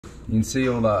You can see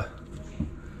all the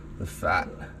fat.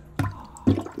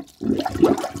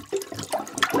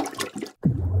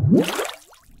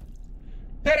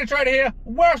 Penetrator here.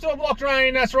 We're after a blocked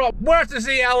drain, that's right. We're after to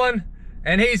see Alan,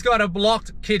 and he's got a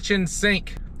blocked kitchen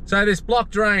sink. So this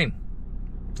blocked drain,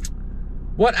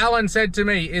 what Alan said to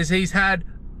me is he's had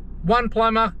one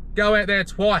plumber go out there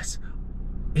twice.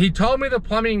 He told me the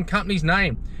plumbing company's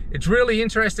name. It's really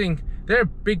interesting. They're a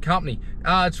big company.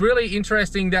 It's really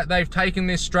interesting that they've taken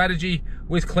this strategy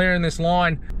with clearing this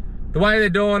line. The way they're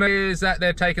doing it is that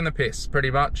they're taking the piss,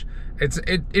 pretty much.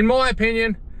 In my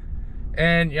opinion,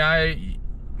 and you know,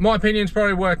 my opinion's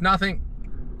probably worth nothing.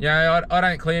 You know, I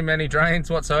don't clear many drains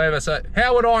whatsoever, so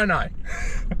how would I know?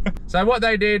 So what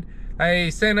they did, they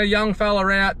sent a young fella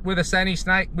out with a sandy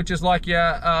snake, which is like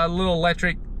your little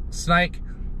electric snake,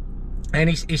 and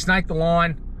he snaked the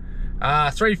line.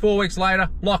 3-4 weeks later,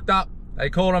 locked up. They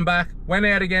called him back, went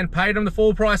out again, paid him the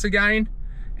full price again,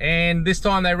 and this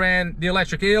time they ran the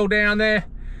electric eel down there.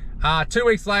 2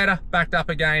 weeks later, backed up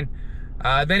again.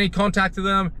 Then he contacted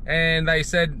them and they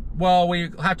said, well, we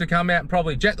have to come out and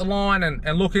probably jet the line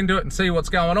and look into it and see what's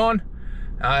going on.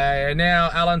 Now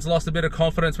Alan's lost a bit of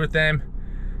confidence with them,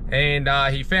 and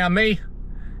he found me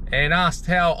and asked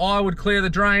how I would clear the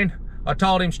drain. I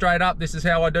told him straight up, this is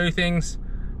how I do things.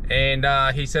 And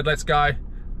he said, let's go,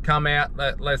 come out,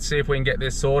 let's see if we can get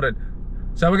this sorted.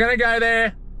 So we're gonna go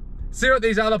there, see what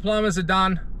these other plumbers have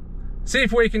done, see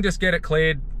if we can just get it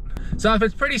cleared. So if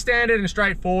it's pretty standard and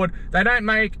straightforward, they don't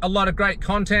make a lot of great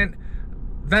content.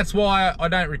 That's why I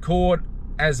don't record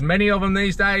as many of them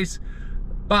these days.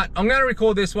 But I'm gonna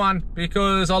record this one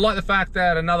because I like the fact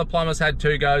that another plumber's had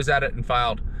 2 goes at it and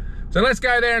failed. So let's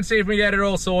go there and see if we get it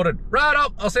all sorted. Right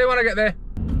up, I'll see you when I get there.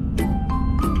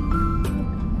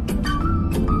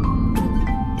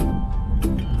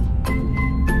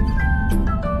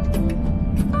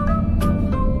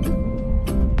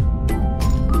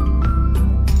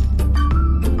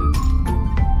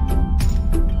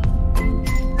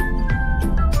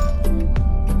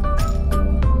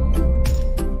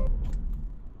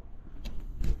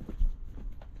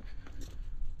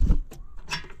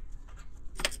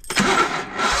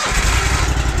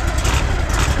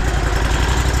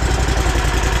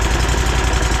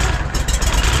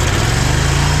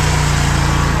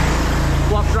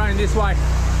 This way.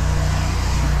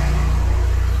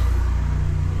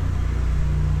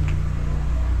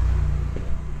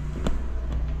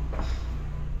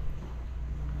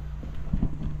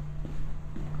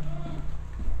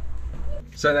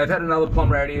 So they've had another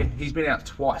plumber out here. He's been out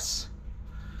twice.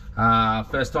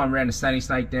 First time ran a sandy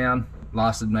snake down,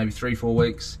 lasted maybe 3-4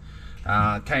 weeks.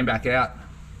 Came back out.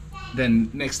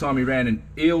 Then next time he ran an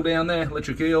eel down there,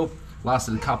 electric eel,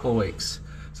 lasted a couple of weeks.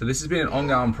 So this has been an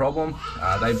ongoing problem.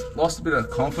 They've lost a bit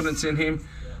of confidence in him,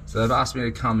 so they've asked me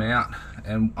to come out,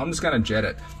 and I'm just going to jet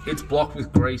it. It's blocked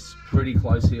with grease pretty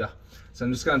close here. So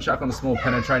I'm just going to chuck on a small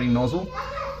penetrating nozzle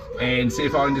and see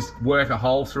if I can just work a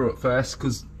hole through it first,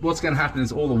 because what's going to happen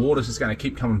is all the water's just going to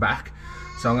keep coming back.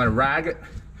 So I'm going to rag it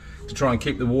to try and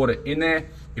keep the water in there.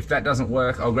 If that doesn't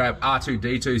work, I'll grab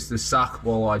R2-D2s to suck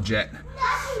while I jet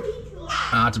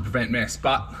to prevent mess.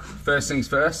 But first things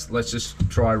first, let's just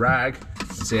try rag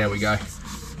and see how we go.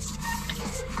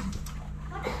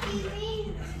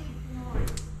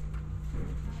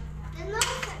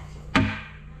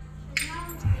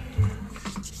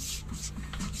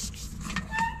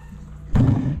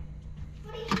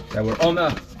 So we're on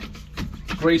the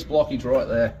grease blockage right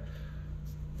there.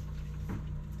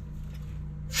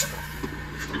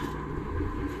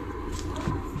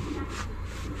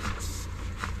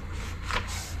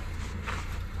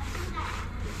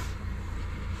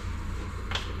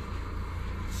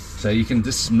 So you can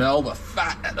just smell the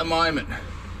fat at the moment.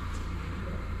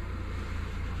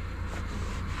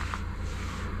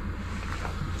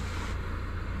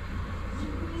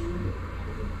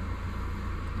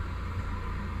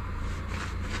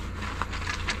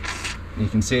 You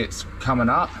can see it's coming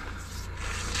up.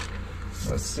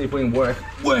 Let's see if we can work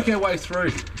our way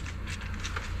through.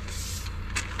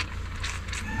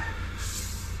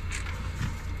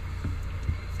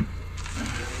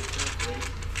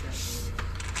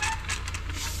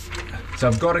 So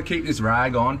I've got to keep this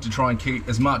rag on to try and keep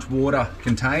as much water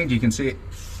contained. You can see it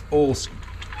all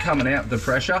coming out with the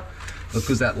pressure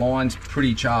because that line's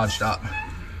pretty charged up.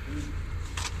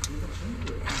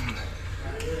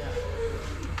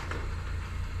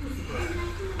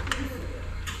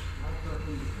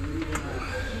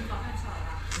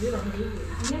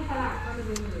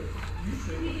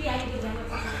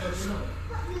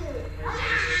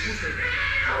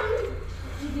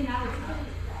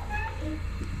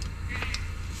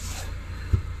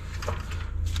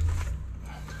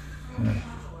 Okay.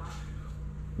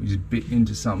 We just bit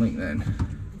into something then.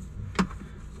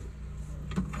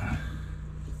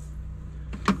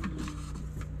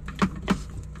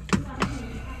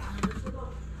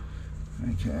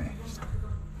 Okay.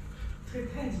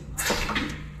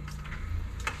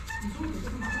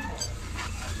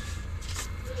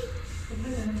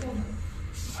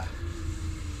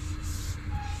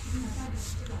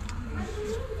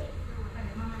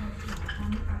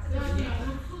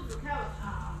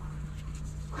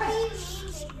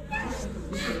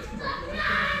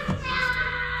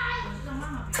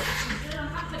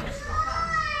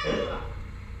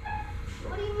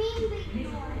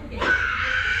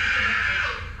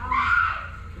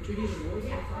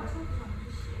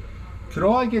 Could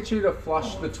I get you to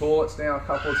flush the toilets now a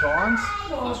couple of times?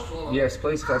 Yes,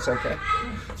 please, if that's okay.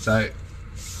 So,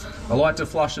 I like to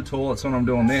flush the toilets when I'm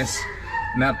doing this,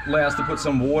 and that allows to put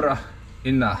some water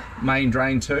in the main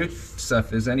drain too. So if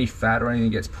there's any fat or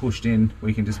anything gets pushed in,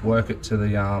 we can just work it to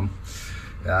the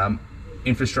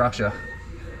infrastructure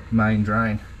main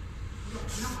drain.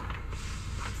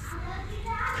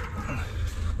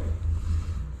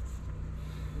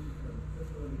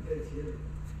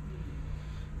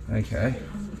 Okay,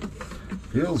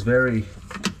 feels very,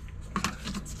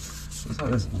 looks like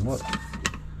there's a lot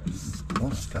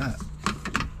of fat.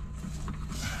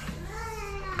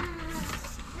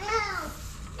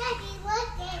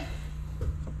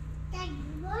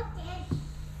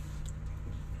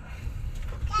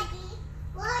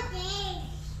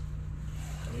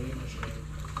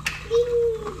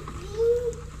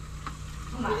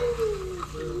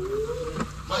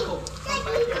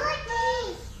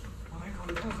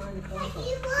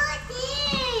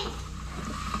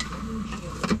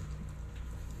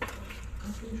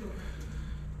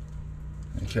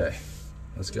 Okay,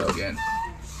 let's go again.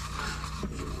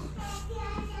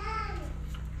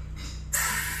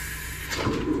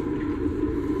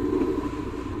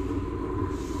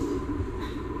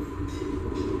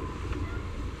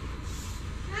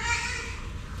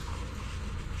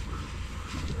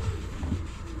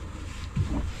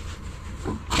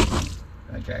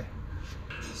 Okay,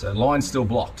 so line's still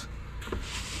blocked.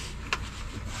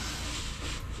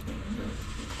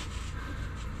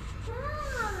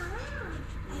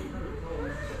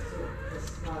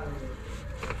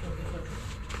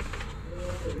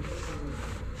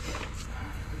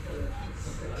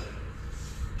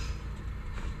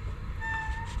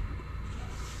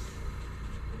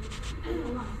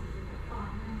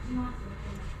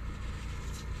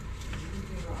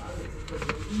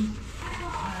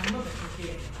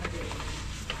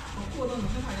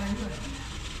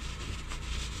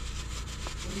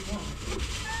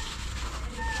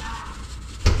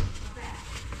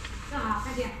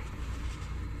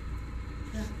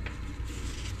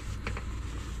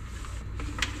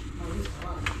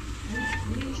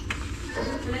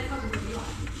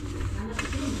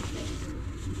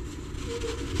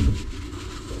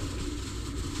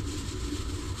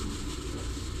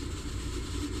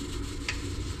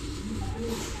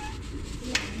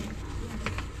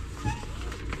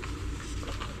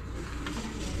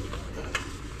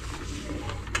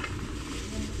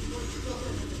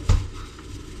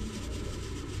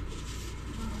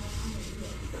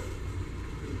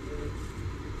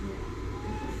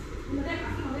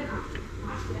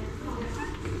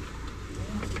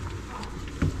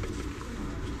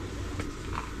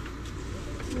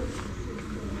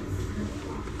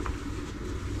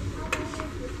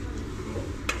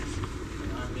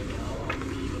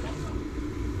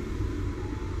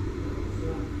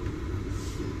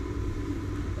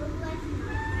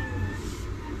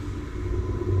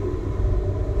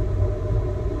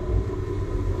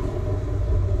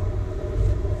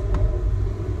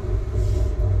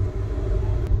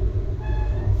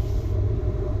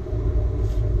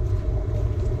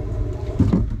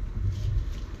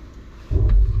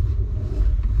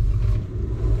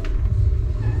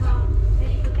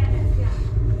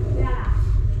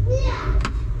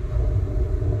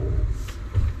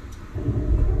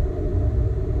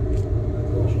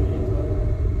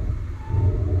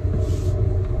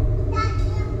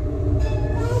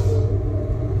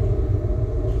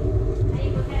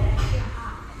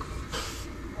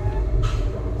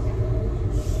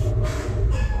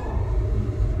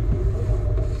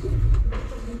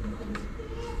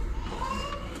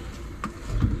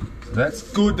 That's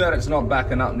good that it's not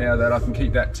backing up now, that I can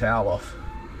keep that towel off.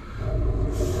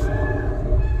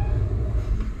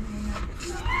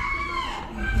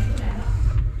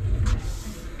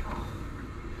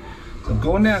 So I've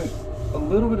gone down a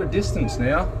little bit of distance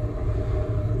now.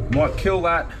 Might kill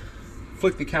that,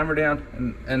 flick the camera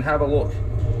down and have a look.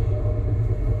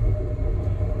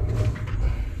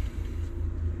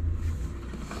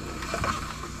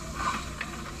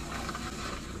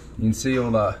 You can see all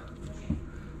the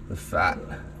fat.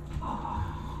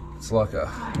 It's like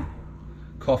a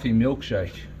coffee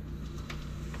milkshake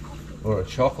or a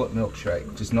chocolate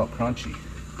milkshake, just not crunchy.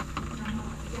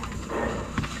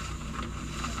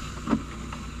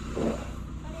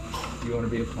 You want to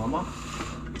be a plumber?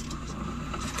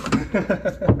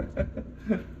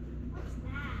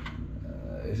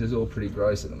 This is all pretty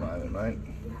gross at the moment, mate.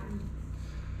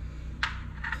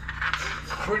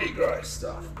 Pretty gross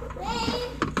stuff.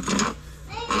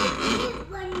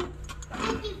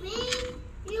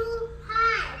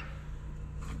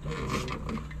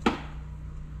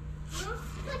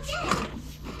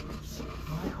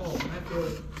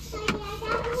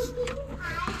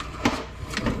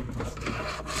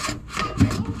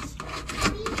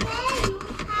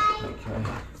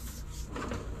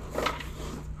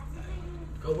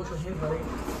 Go wash your hands, buddy.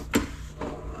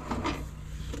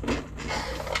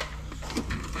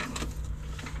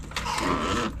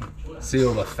 See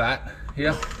all the fat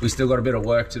here? We still got a bit of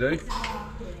work to do.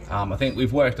 I think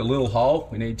we've worked a little hole.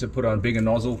 We need to put on a bigger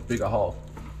nozzle, bigger hole.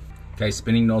 Okay,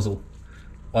 spinning nozzle.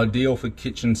 Ideal for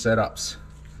kitchen setups.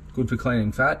 Good for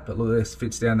cleaning fat, but look at this,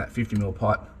 fits down that 50mm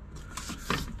pipe.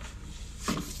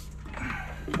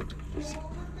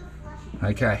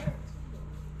 Okay,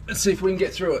 let's see if we can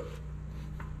get through it.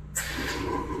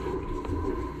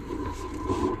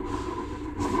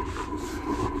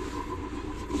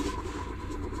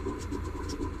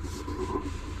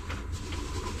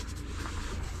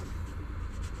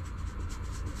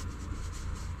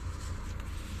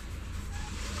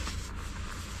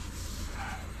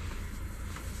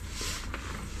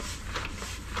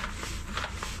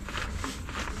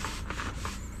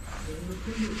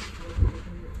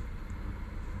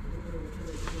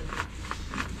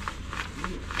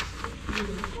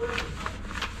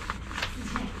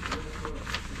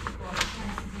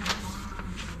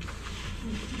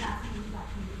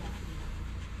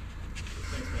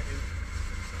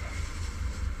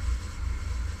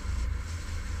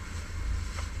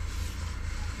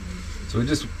 So we're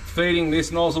just feeding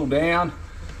this nozzle down,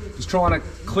 just trying to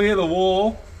clear the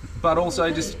wall, but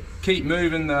also just keep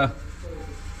moving the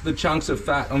chunks of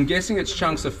fat. I'm guessing it's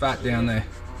chunks of fat down there.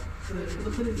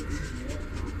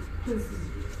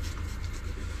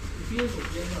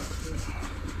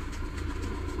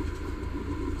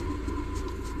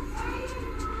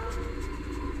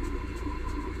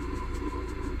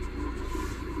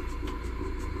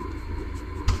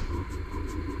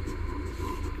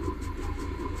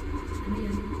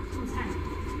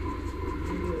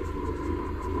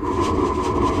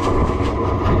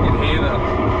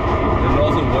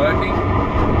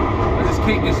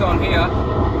 Keep this on here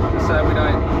so we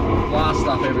don't blast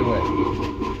stuff everywhere.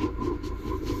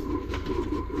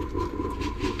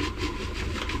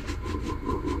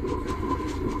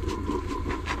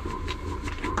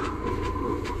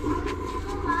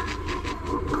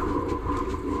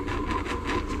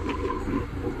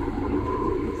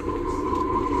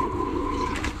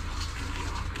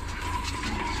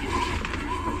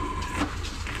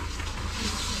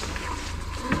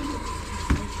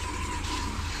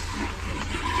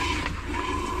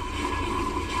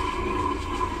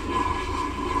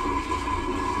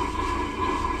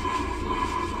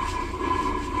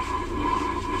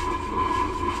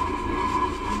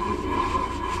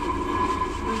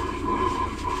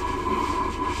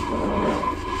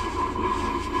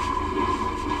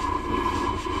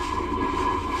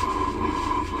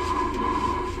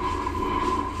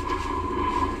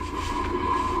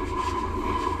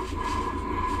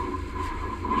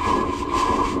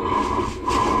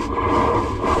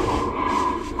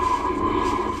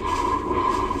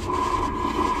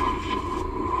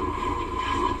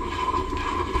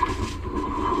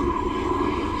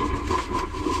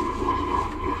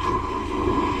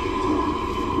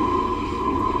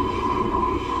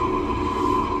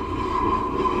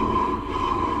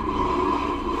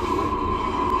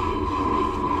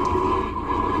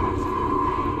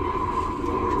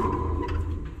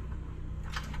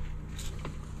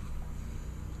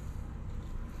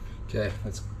 Okay,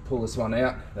 let's pull this one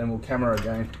out, then we'll camera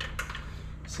again,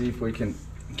 see if we can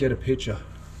get a picture.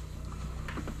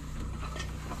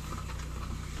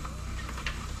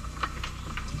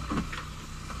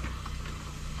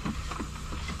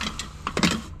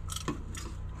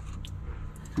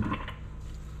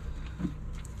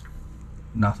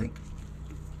 Nothing.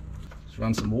 Just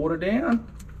run some water down.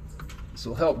 This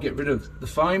will help get rid of the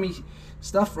foamy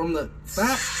stuff from the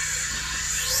fat.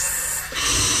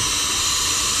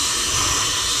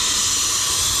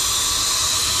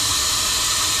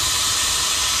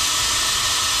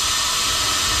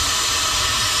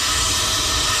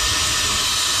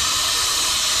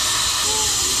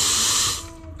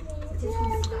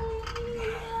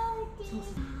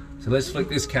 So let's flick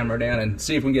this camera down and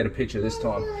see if we can get a picture this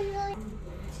time.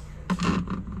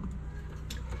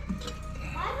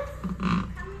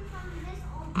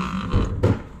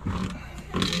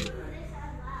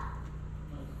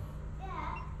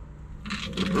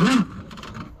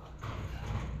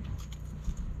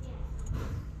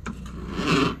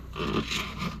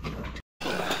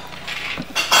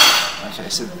 Okay,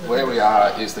 so where we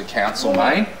are is the council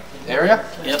main area.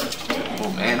 Yep.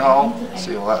 Little manhole,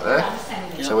 see all that there?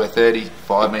 Yep. So we're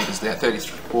 35 metres down,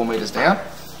 34 metres down.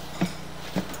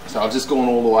 So I've just gone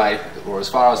all the way, or as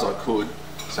far as I could,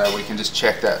 so we can just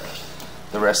check that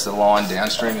the rest of the line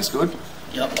downstream is good.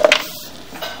 Yep.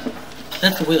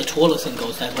 That's where the toilet thing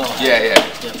goes as well. Yeah, yeah.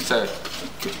 Yep. So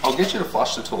I'll get you to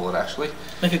flush the toilet actually.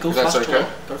 Make it go fast toilet.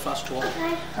 Go fast toilet.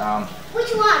 Okay.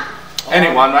 Which one?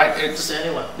 Anyone, mate. It's just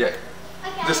anyone. Yeah.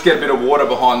 Okay. Just get a bit of water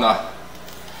behind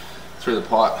through the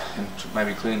pipe and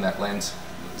maybe clean that lens.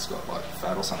 It's got like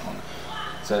fat or something on it.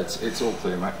 So it's all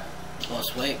clear, mate. Oh,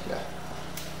 sweet. Yeah.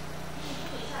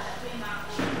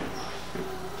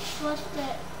 Flushed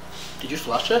it. Did you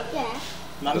flush it? Yeah.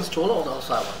 Mummy's toilet or the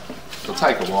outside one? It'll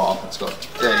take a while. It's got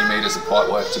 30 metres of pipe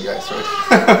work to go through.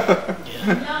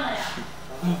 Yeah.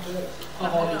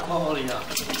 How old are you?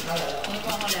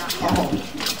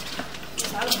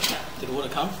 Did the water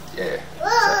come? Yeah.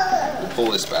 So we'll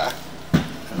pull this back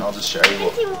and I'll just show you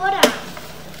what. Water.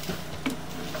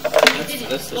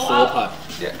 That's the sewer pipe.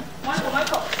 Yeah.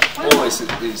 So all this is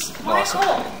nice and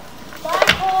clean.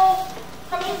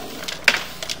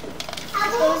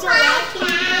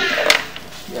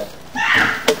 Yeah.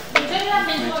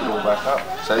 Move it all back up.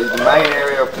 So the main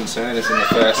area of concern is in the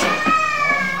first,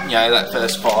 that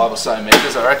first 5 or so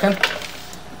metres, I reckon,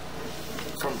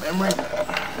 from memory.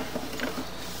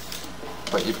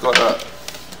 But you've got to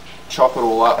chop it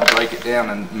all up and break it down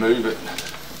and move it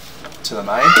to the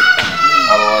main.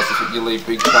 Otherwise, if you leave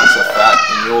big chunks of fat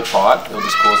in your pipe, it'll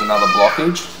just cause another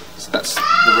blockage. So that's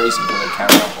the reason for the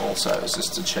camera also, is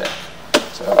just to check.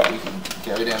 So we can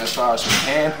go down as far as we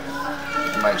can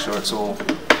and make sure it's all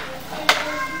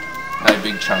no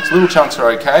big chunks. Little chunks are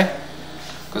okay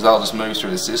because they'll just move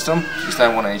through the system. You just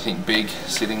don't want anything big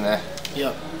sitting there.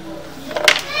 Yep.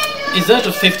 Is that a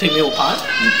 50mm pipe?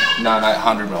 No,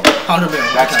 100mm.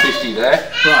 100mm. That's okay. 50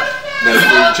 there. Right. Then it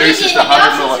reduces to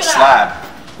 100mm at slab.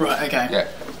 Right. Okay. Yeah.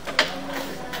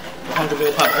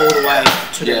 100mm pipe all the way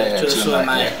to the sewer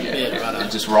main. Yeah. Right.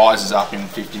 It just rises up in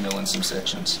 50mm in some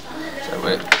sections.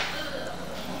 So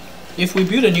if we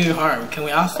build a new home, can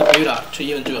we ask the builder to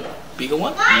even do a bigger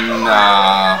one?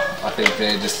 Nah, I think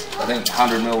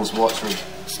 100mm is what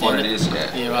it is.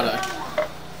 Yeah. Yeah. Righto.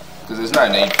 Because there's no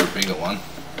need for a bigger one.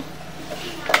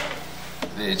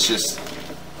 It's just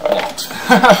blocked.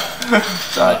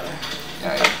 So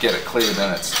get it clear,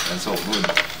 then it's all good.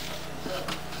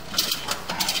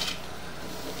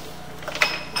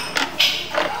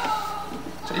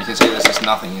 So you can see there's just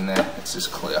nothing in there. It's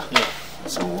just clear. Yeah.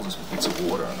 It's all just bits of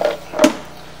water in it.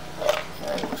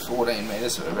 Okay, we're 14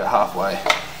 metres, so we're about halfway.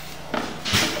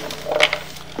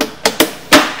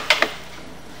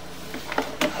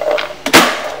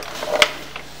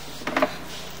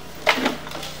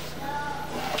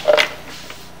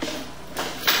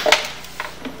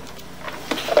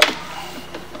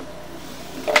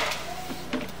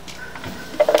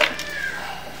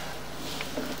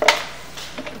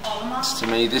 To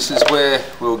me, this is where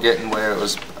we were getting where it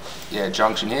was,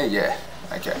 junction here,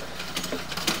 okay.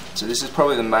 So this is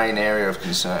probably the main area of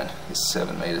concern, this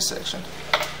 7 metre section.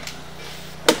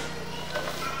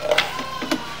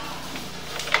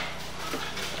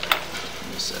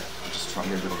 Just try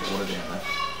and get a bit of water down there.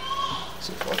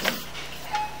 See if I can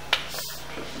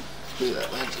clear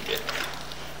that lens a bit.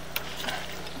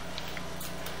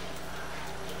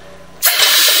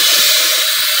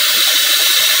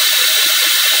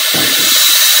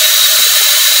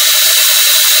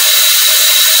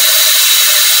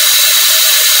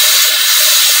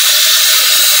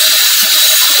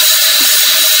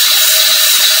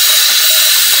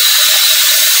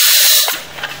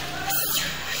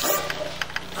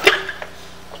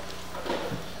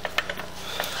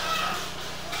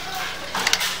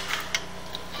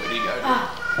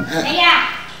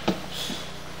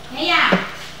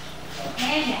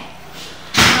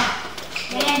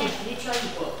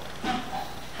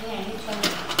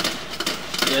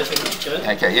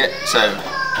 Okay, yeah,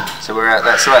 so we're at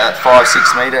that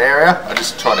 5-6 metre area. I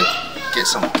just try to get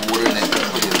some water in there to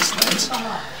clear this lens.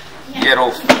 You get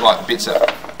all like bits of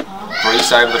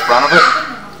grease over the front of it,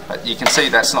 but you can see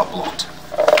that's not blocked.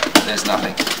 There's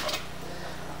nothing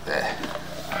there.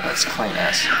 Oh, that's clean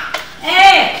as.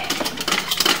 Hey!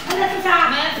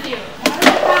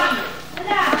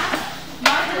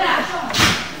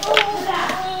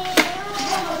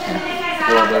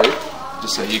 What I'll do,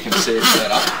 just so you can see it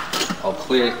set up, I'll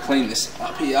clean this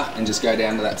up here and just go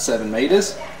down to that 7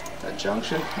 meters, that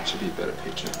junction. That should be a better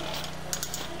picture.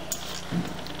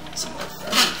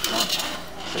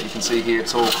 So you can see here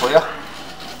it's all clear.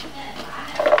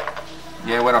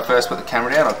 Yeah, when I first put the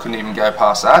camera down, I couldn't even go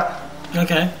past that.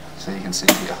 Okay. So you can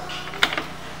see here.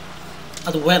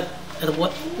 The wet.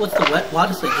 What's the wet? What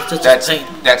is it? It's just paint.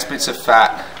 That's bits of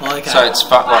fat. Oh, okay. So it's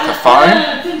like a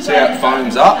foam. See how it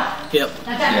foams up? Yep.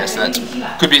 Yeah, so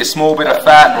that could be a small bit of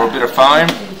fat or a bit of foam,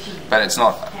 but it's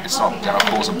not going to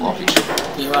cause a blockage.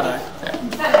 Yeah, righto.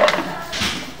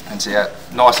 Yeah. And see how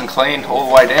nice and clean all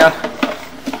the way down.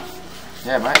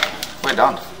 Yeah, mate, we're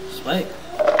done. Sweet.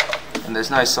 And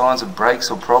there's no signs of breaks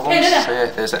or problems. So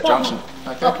yeah, there's that junction.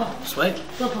 Okay. Sweet.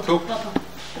 Cool. Well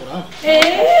done.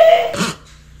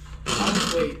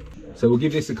 So we'll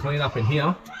give this a clean up in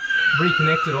here,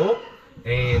 reconnect it all,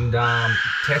 and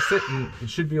test it, and it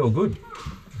should be all good.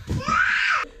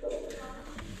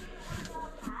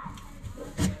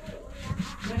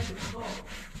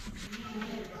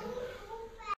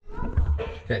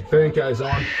 Okay, burn goes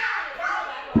on.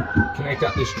 Connect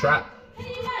up this trap.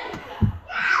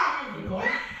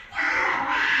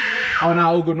 Oh no,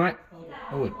 all good, mate.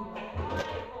 All good.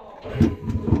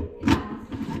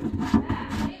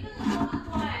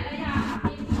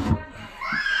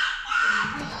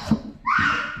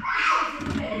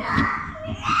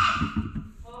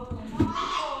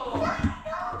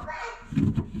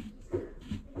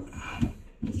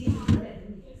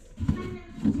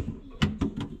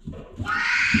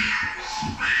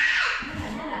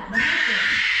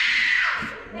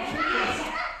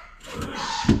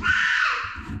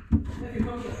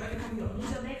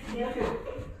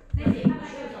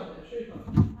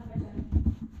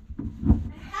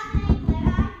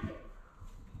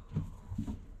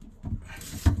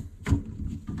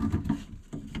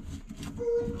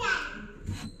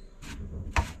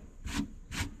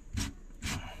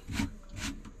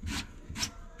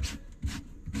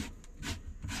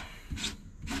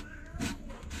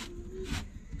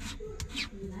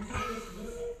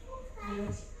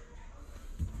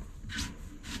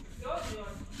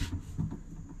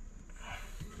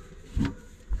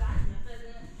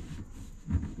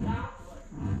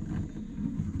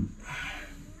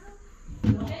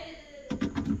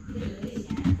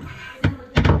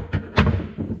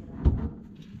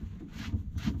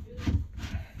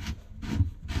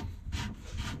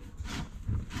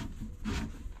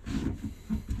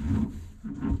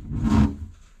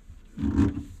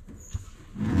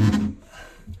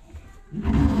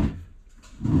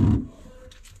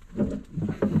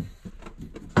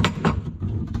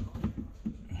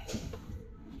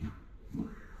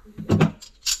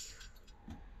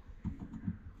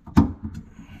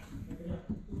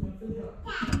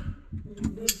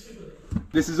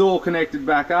 This is all connected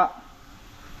back up.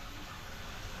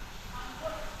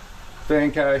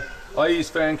 Fernco. I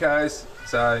use Ferncos,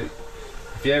 so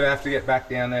if you ever have to get back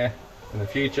down there in the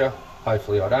future,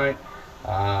 hopefully I don't,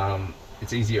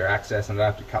 it's easier access and I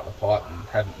don't have to cut the pipe and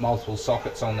have multiple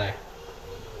sockets on there.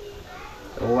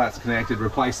 All that's connected.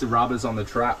 Replace the rubbers on the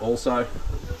trap also.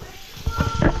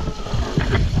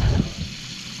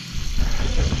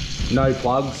 No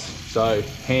plugs, so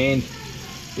hand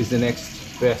is the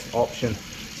next best option.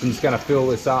 So I'm just going to fill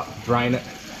this up, drain it.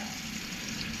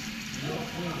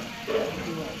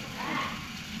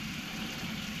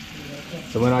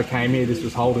 So when I came here, this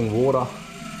was holding water.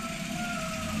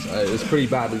 So it was pretty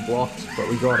badly blocked, but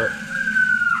we got it.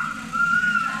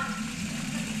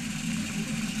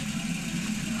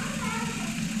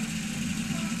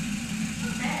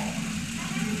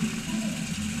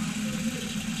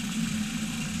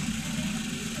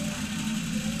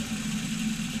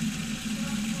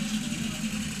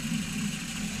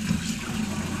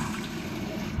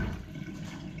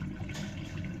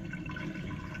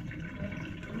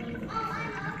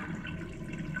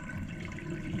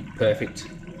 Perfect.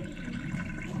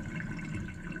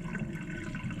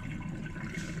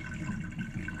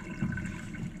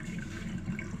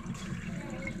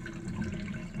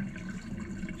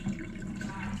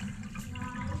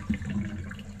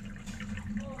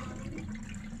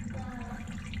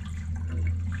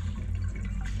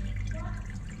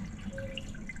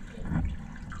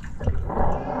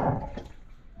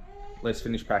 Let's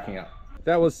finish packing up.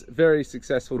 That was very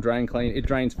successful drain clean. It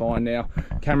drains fine now.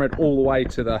 Cameraed all the way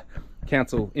to the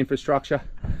council infrastructure,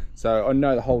 so I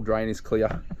know the whole drain is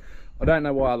clear. I don't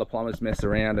know why other plumbers mess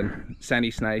around and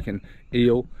sandy snake and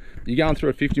eel. You're going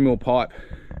through a 50mm pipe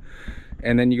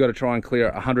and then you got to try and clear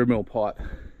a 100mm pipe.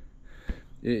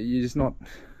 You're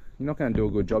you're not going to do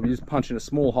a good job. You're just punching a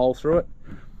small hole through it,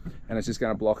 and it's just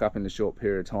going to block up in a short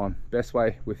period of time. Best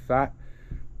way with that,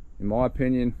 in my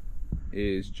opinion,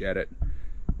 is jet it.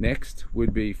 Next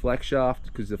would be flex shaft,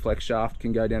 because the flex shaft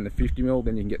can go down to 50mm,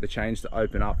 then you can get the change to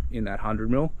open up in that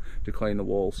 100mm to clean the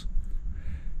walls.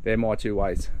 They're my two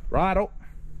ways. Right,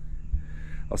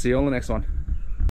 I'll see you on the next one.